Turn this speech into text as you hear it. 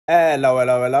Hello,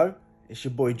 hello, hello. It's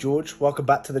your boy George. Welcome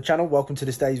back to the channel. Welcome to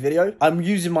this day's video. I'm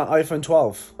using my iPhone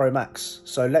 12 Pro Max,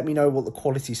 so let me know what the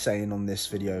quality's saying on this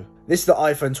video. This is the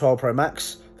iPhone 12 Pro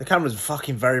Max. The camera's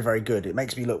fucking very, very good. It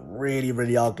makes me look really,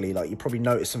 really ugly. Like, you probably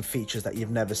noticed some features that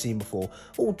you've never seen before.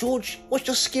 Oh, George, what's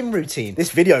your skin routine? This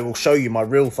video will show you my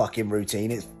real fucking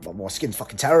routine. My skin's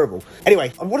fucking terrible.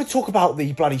 Anyway, I want to talk about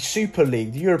the bloody Super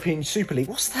League, the European Super League.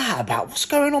 What's that about? What's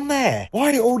going on there?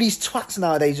 Why are all these twats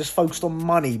nowadays just focused on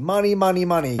money? Money, money,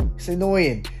 money. It's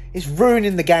annoying. It's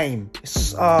ruining the game.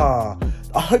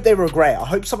 I hope they regret it. I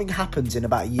hope something happens in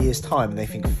about a year's time and they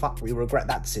think, fuck, we regret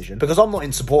that decision. Because I'm not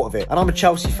in support of it. And I'm a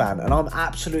Chelsea fan and I'm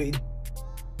absolutely...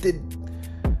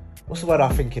 What's the word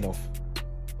I'm thinking of?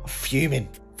 I'm fuming.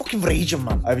 Fucking raging,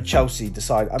 man. Over Chelsea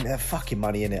decide... I mean, there's fucking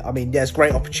money in it. I mean, there's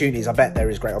great opportunities. I bet there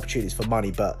is great opportunities for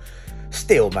money, but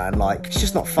still, man, like, it's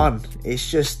just not fun.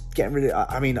 It's just getting rid of...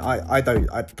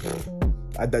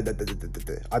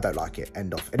 I don't like it.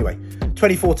 End off. Anyway,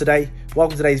 24 today.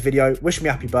 Welcome to today's video. Wish me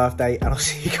happy birthday, and I'll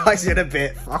see you guys in a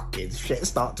bit. Fucking shit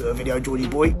start to a video, Geordie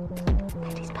boy.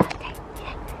 Daddy's birthday.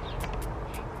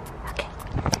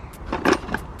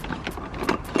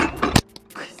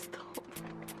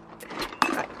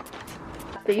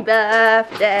 Okay. Happy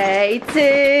birthday to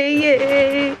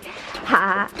you.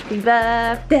 Happy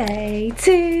birthday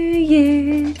to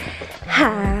you.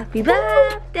 Happy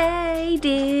birthday,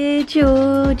 dear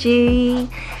Georgie.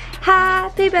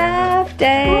 Happy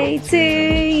birthday to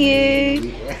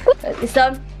you. This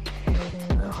on.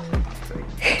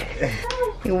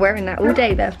 You're wearing that all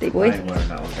day, birthday boy. I ain't wearing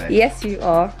that all day. Yes, you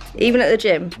are. Even at the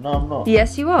gym. No, I'm not.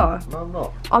 Yes, you are. No, I'm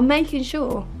not. I'm making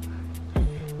sure.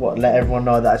 What, let everyone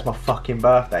know that it's my fucking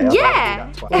birthday?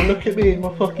 Yeah! Well, look at me, it's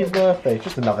my fucking birthday. It's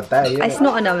just another day, isn't It's it?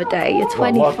 not another day, you're Well,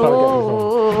 why can't I get this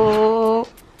 24.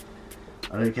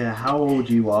 I don't care how old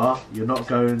you are, you're not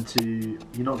going on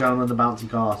the bouncy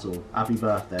castle. Happy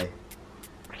birthday.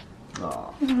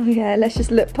 Oh. Oh yeah, let's just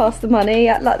look past the money,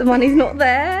 act like the money's not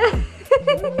there.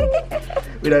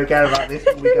 We don't care about this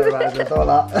when we go around the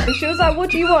dollar. And she was like, what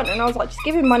do you want? And I was like, just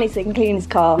give him money so he can clean his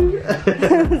car.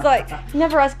 I was like, he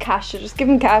never has cash, so just give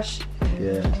him cash.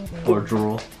 Yeah, or a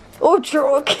draw. Or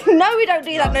draw. No, we don't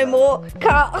do that no more.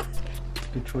 Cut.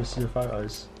 Good choice in your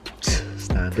photos.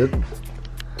 Standard.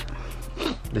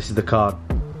 This is the card.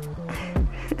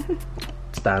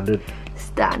 Standard.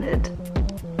 Standard.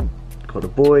 Got a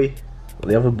boy, got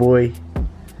the other boy.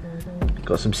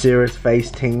 Got some serious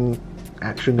face ting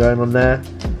action going on there.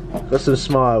 Got some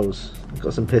smiles.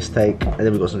 Got some piss take, and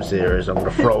then we got some serious. I'm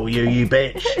gonna throw you, you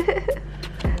bitch.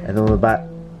 And on the back,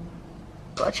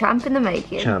 Got a champ in the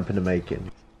making. champ in the making.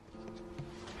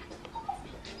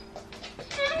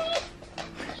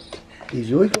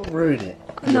 You've always got to ruin it.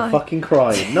 No. You're fucking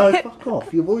crying. No, fuck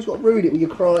off. You've always got to ruin it when you're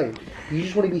crying. You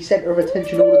just want to be centre of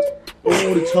attention all the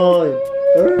time.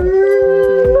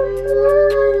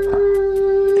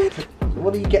 So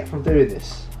what do you get from doing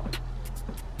this?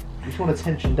 You just want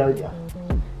attention, don't you?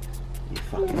 You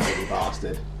fucking silly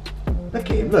bastard. Look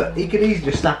at him, look. He could easily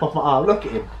just snap off my arm. Look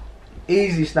at him.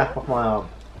 Easily snap off my arm.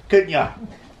 Couldn't ya?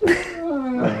 Where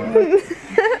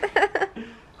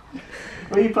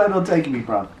are you planning on taking me,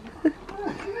 bruv?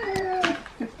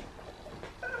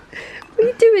 What are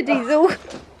you doing, Diesel?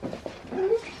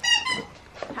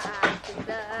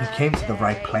 You came to the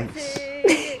right place.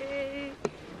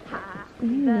 Happy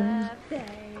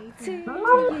birthday to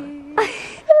you.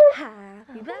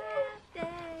 Happy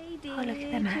birthday, dear Oh, look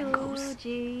at them angles.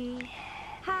 Georgie.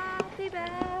 Happy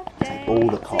birthday. Take all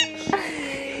the cocks.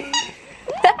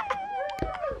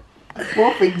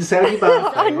 What thing to say on your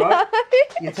birthday, right?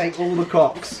 You take all the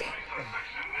cocks.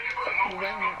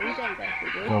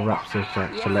 Go rap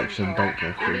selection, don't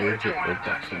go through legit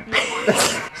reduction.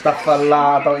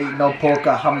 Astaghfirullah, don't eat no pork,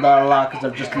 alhamdulillah, because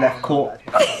I've just left court.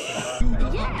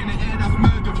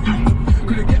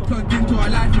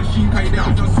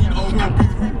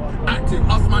 Active,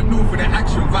 us man know for the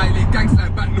action, violate gangs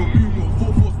like back no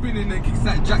moonwalk, 4-4 spinning the kicks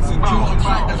like Jackson, draw on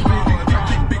fight that's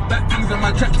blazing, big black things I'm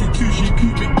attracted to, she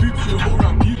cute, big boobs, she hold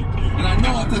on beauty, and I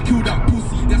know how to kill that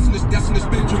pussy, that's in the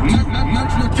bedroom, man, no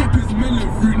chop his melon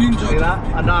through ninja. See that?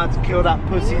 I know how to kill that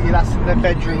pussy, that's in the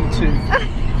bedroom too.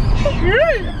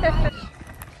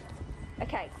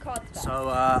 Okay, cards back. So,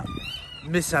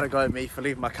 Miss had a go at me for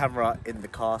leaving my camera in the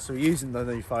car, so we're using the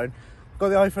new phone. Got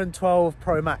the iPhone 12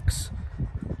 Pro Max.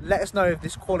 Let us know if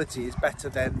this quality is better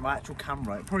than my actual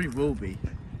camera. It probably will be.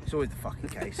 It's always the fucking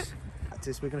case.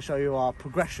 We're going to show you our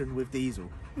progression with Diesel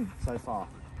so far.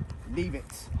 Leave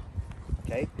it.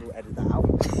 Okay, we'll edit that out.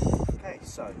 Okay,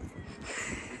 so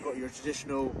you've got your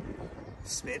traditional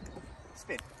spin.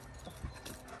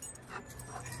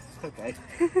 Okay,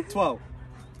 12.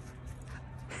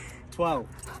 12.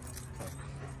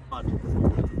 Spud.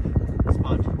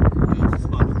 Spud. Good.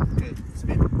 Spud. Good.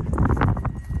 Spin.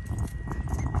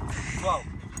 12.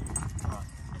 Right.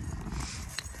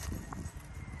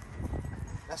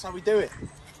 That's how we do it.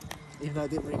 Even though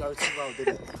it didn't really go too well, did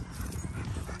it?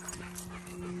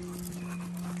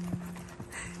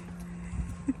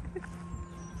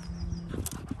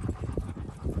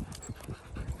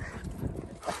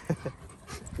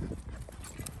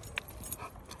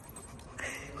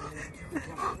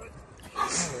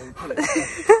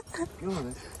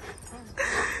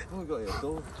 Oh, got your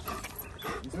door.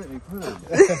 He's let me put him.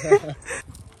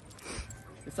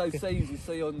 It's those scenes you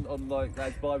see on like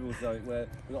those Bibles though, where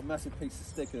they've got a massive piece of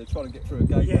stick and they're trying to get through a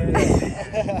gate.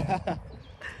 Yeah.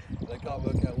 They can't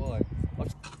work out why.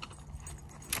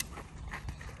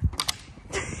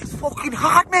 It's fucking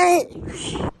hot, mate!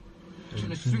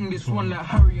 Tryna swing this one like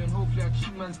Harry and hopefully I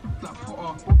cheat man's that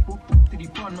Potter. Did he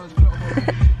burn man's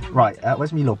Right,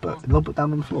 where's my logbook? The logbook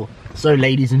down on the floor. So,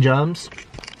 ladies and germs,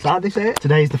 is that how they say it?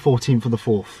 Today is the 14th of the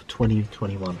 4th,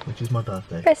 2021, which is my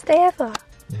birthday. Best day ever.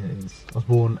 Yeah, it is. I was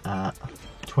born at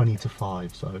 20 to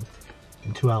 5, so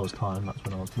in 2 hours time, that's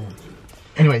when I was born.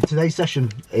 Anyway, today's session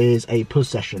is a push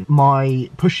session. My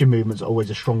pushing movements are always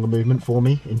a stronger movement for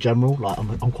me in general. Like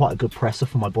I'm quite a good presser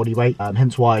for my body weight,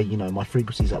 hence why, you know, my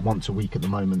frequency is at once a week at the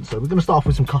moment. So we're going to start off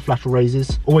with some cuff lateral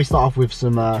raises. Always start off with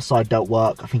some side delt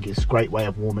work. I think it's a great way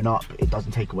of warming up. It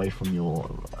doesn't take away from your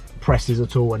presses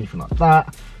at all, anything like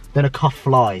that. Then a cuff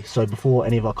fly. So before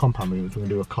any of our compound movements, we're going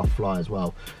to do a cuff fly as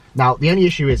well. Now, the only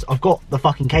issue is I've got the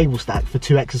fucking cable stack for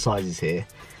 2 exercises here.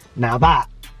 Now that,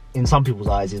 in some people's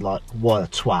eyes, is like, what a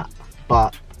twat.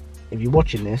 But if you're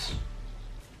watching this,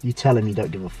 you tell them you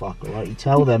don't give a fuck, alright? You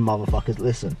tell them motherfuckers,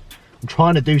 listen, I'm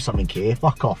trying to do something here,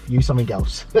 fuck off, use something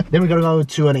else. Then we're gonna go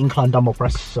to an incline dumbbell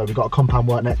press. So we've got a compound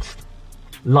work next.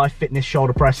 Life Fitness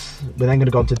shoulder press. We're then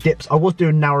gonna go into dips. I was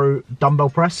doing narrow dumbbell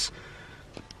press.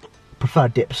 Prefer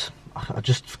dips. I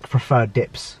just prefer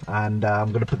dips, and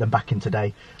I'm gonna put them back in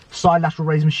today. Side lateral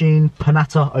raise machine,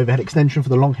 Panata overhead extension for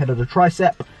the long head of the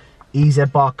tricep. EZ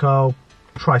bar curl,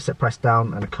 tricep press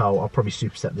down, and a curl. I'll probably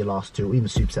superset the last two, or even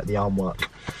superset the arm work.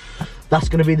 That's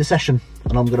going to be the session,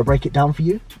 and I'm going to break it down for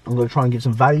you. I'm going to try and give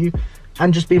some value,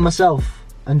 and just be myself,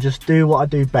 and just do what I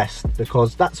do best,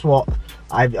 because that's what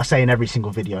I say in every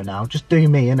single video now. Just do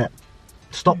me, innit?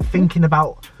 Stop thinking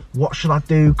about what should I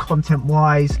do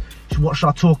content-wise, what should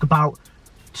I talk about.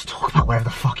 Just talk about whatever the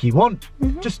fuck you want.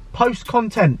 Just post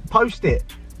content, post it,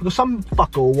 because some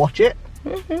fucker will watch it,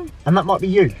 and that might be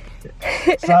you.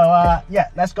 So yeah,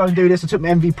 let's go and do this. I took my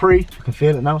MV pre. I can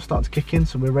feel it now starting to kick in,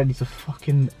 so we're ready to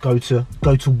fucking go to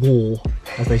war,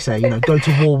 as they say, you know, go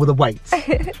to war with the weights.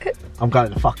 I'm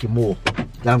going to fucking war.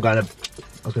 Then I'm going to,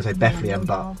 I was going to say Bethlehem,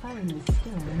 but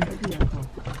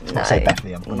I say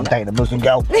Bethlehem when I'm dating a Muslim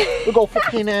girl. We'll go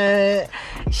fucking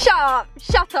Shut up,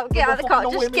 shut up, get out of the car,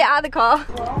 just get out of the car.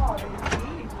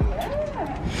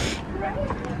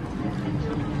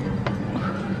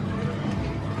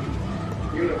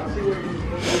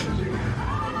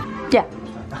 Yeah.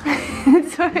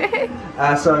 Sorry.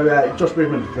 So Josh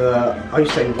movement, I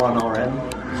used to say 1RM.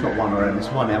 It's not 1RM, it's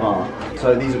 1MR.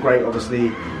 So these are great,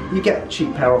 obviously. You get a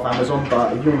cheap pair off Amazon,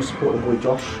 but if you want to support the boy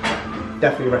Josh,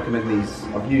 definitely recommend these.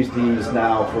 I've used these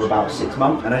now for about 6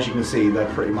 months, and as you can see,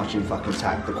 they're pretty much in fucking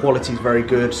tack. The quality's very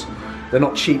good. They're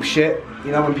not cheap shit.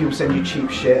 You know when people send you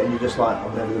cheap shit and you're just like,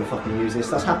 I'm never gonna fucking use this.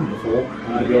 That's happened before,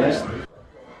 to be honest.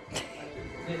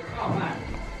 Oh man.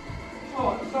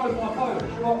 Oh, so my phone,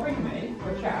 should I ring me for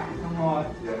a chat? I'm like,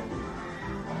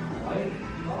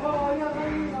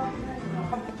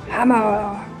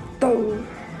 Hammer, do,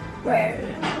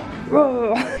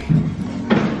 roll.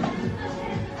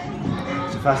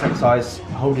 So first exercise,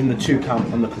 holding the 2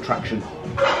 count on the contraction.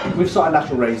 With side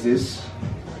lateral raises,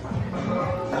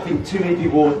 I think too many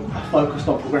people are focused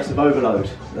on progressive overload.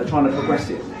 They're trying to progress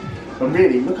it. But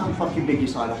really, look how fucking big your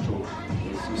side lateral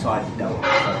is, your side delt.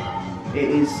 So it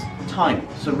is tiny.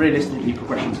 So realistically,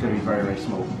 progression is going to be very, very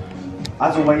small.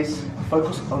 As always,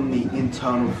 focus on the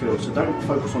internal feel. So don't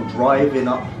focus on driving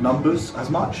up numbers as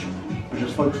much, but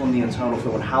just focus on the internal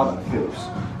feel and how that feels.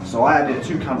 So I added a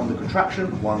 2 count on the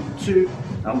contraction, 1, 2,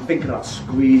 and I'm thinking about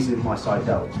squeezing my side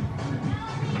delt.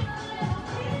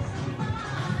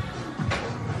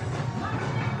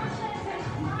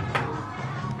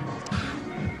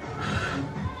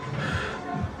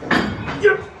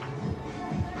 Yep.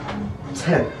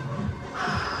 10.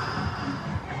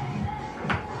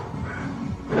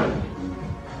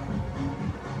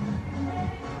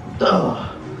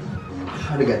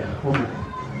 Try it again. 1 more.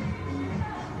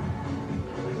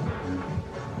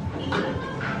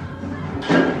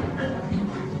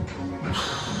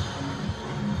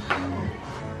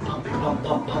 Pump,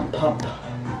 pump, pump, pump.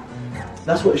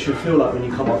 That's what it should feel like when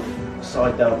you come off a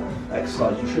side delt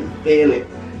exercise. You should feel it.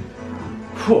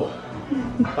 Whew.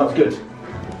 That was good.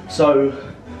 So,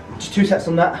 just 2 sets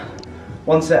on that.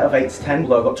 1 set of 8 to 10,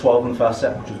 although I got 12 on the first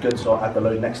set, which was good, so I'll add the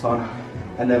load next time.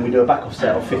 And then we do a back-off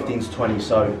set of 15 to 20.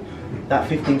 So, that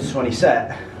 15 to 20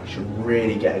 set should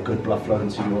really get a good blood flow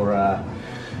into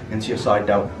your side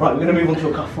delt. Right, we're going to move on to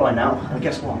a cuff fly now. And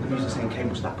guess what? I'm going to use the same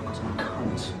cable stack because I'm a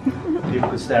cunt. People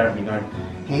could stare at me going,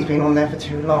 he's been on there for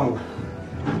too long.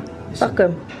 Fuck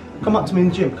him. Come up to me in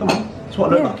the gym, come on. That's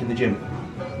what I look like in the gym.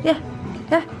 Yeah.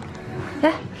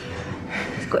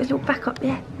 He's got his little back up,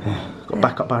 yeah. Got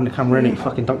back up behind the camera, innit? You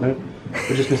fucking don't know.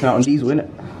 We're just missing out on Diesel, innit?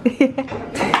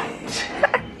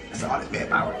 That's all it's been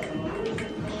about.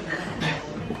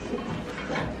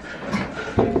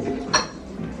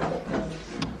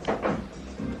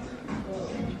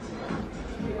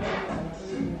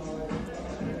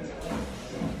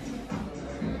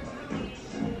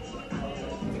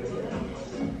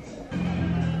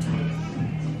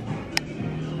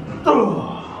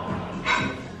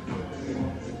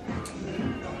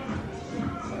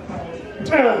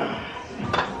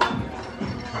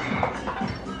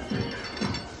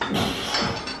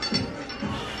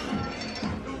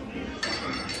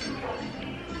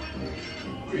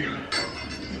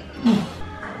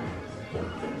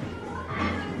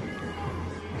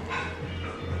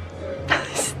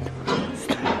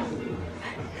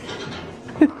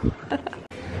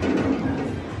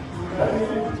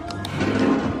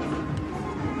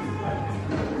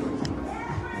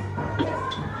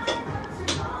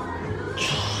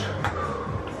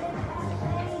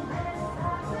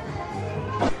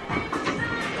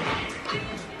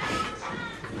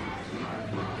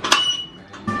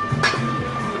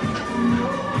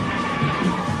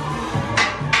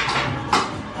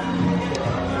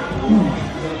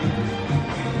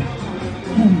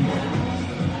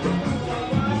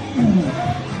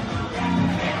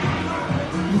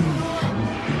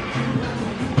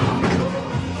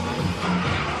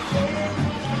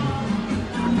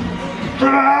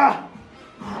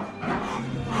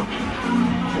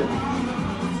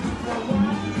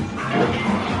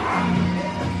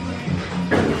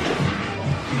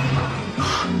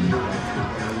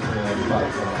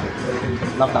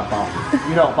 Love that bar.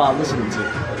 You know what bar I'm listening to?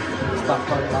 Stuff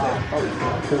like that. Oh,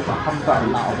 talk about hamburger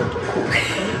loud and cool.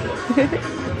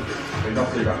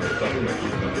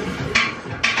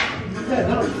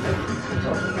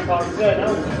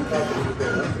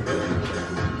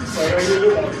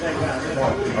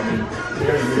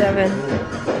 Seven.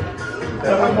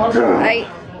 8.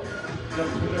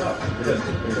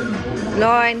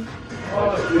 9.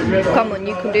 Come on,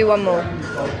 you can do one more.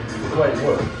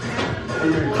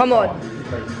 Come on.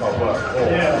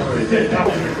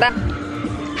 That.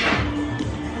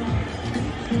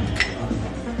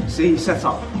 See, set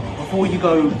up. Before you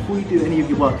do any of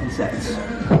your working sets,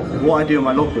 what I do in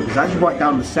my logbook is I actually write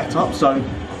down the setup. So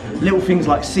little things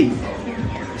like seat,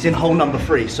 it's in hole number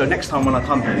 3. So next time when I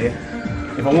come here,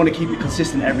 if I want to keep it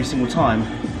consistent every single time,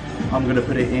 I'm going to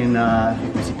put it in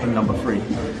pin number 3.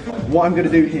 What I'm going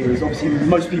to do here is, obviously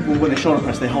most people when they shoulder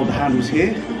press they hold the handles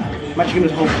here. I'm actually going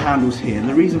to hold the handles here, and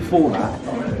the reason for that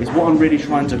is what I'm really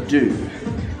trying to do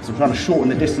is I'm trying to shorten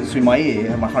the distance between my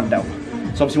ear and my front delt.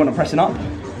 So obviously when I'm pressing up,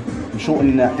 I'm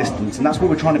shortening that distance, and that's what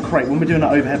we're trying to create when we're doing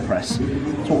that overhead press.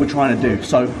 That's what we're trying to do.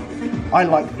 So I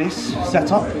like this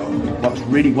setup, works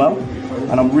really well,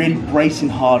 and I'm really bracing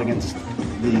hard against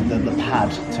the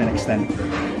pad to an extent.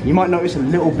 You might notice a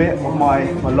little bit of my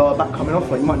lower back coming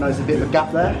off, like you might notice a bit of a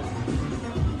gap there.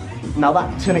 Now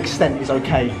that to an extent is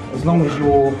okay, as long as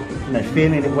you're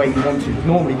feeling it where you want to.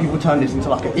 Normally people turn this into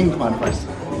like an incline press.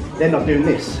 They're not doing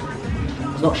this.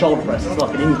 It's not shoulder press, it's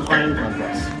like an incline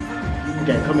press.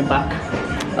 Okay, coming back.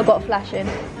 I've got a flash in.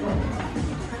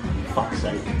 Fuck's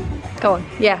sake. Go on,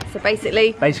 yeah, so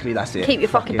basically that's it. Keep your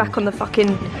fucking back on the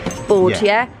fucking board,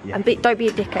 yeah? And don't be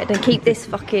a dickhead and keep this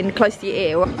fucking close to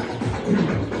your ear.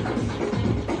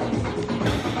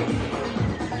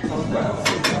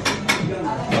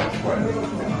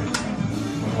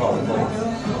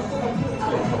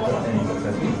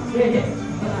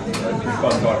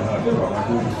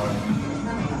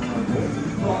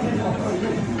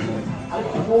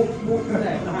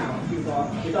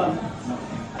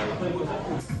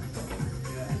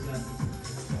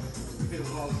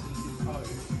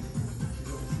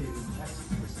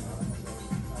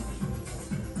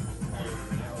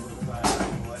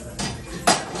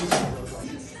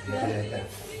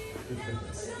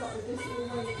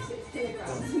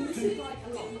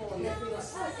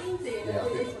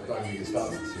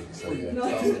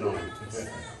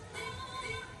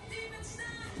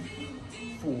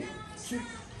 2,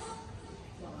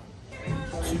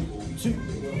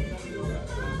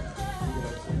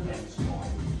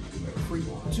 3,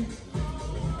 2.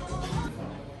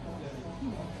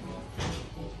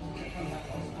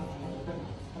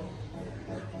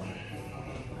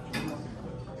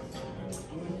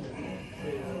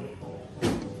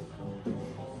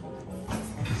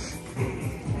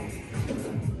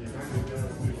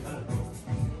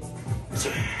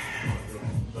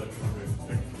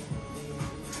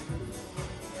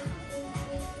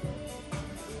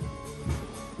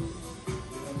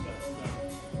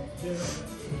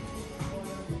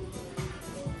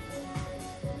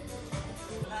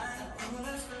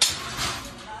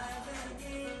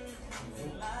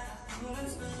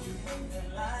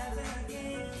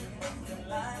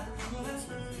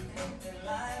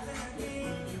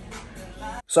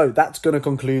 So that's going to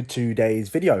conclude today's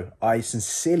video. I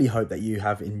sincerely hope that you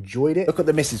have enjoyed it. Look what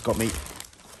the missus got me.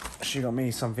 She got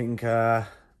me something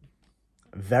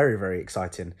very, very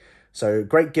exciting. So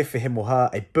great gift for him or her.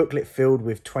 A booklet filled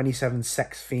with 27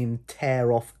 sex-themed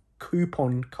tear-off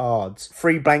coupon cards.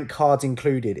 3 blank cards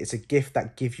included. It's a gift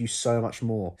that gives you so much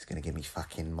more. It's going to give me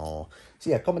fucking more. So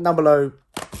yeah, comment down below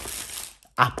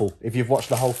Apple if you've watched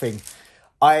the whole thing.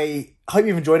 I hope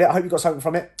you've enjoyed it. I hope you got something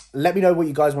from it. Let me know what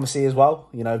you guys want to see as well.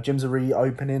 You know, gyms are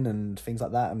reopening and things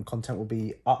like that, and content will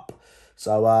be up.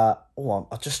 So, oh,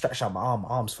 I just stretched out my arm. My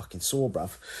arm's fucking sore,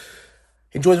 bruv.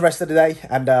 Enjoy the rest of the day,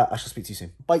 and I shall speak to you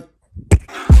soon. Bye.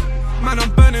 Man,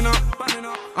 I'm burning up.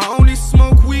 I only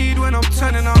smoke weed when I'm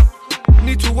turning up.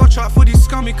 Need to watch out for these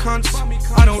scummy cunts.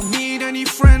 I don't need any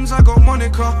friends, I got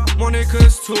Monica.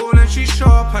 Monica's tall and she's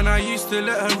sharp, and I used to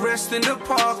let her rest in the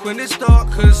park when it's dark.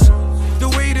 Cause the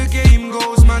way the game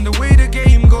goes, man, the way the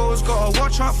game goes, gotta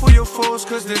watch out for your foes,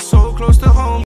 cause they're so close to home.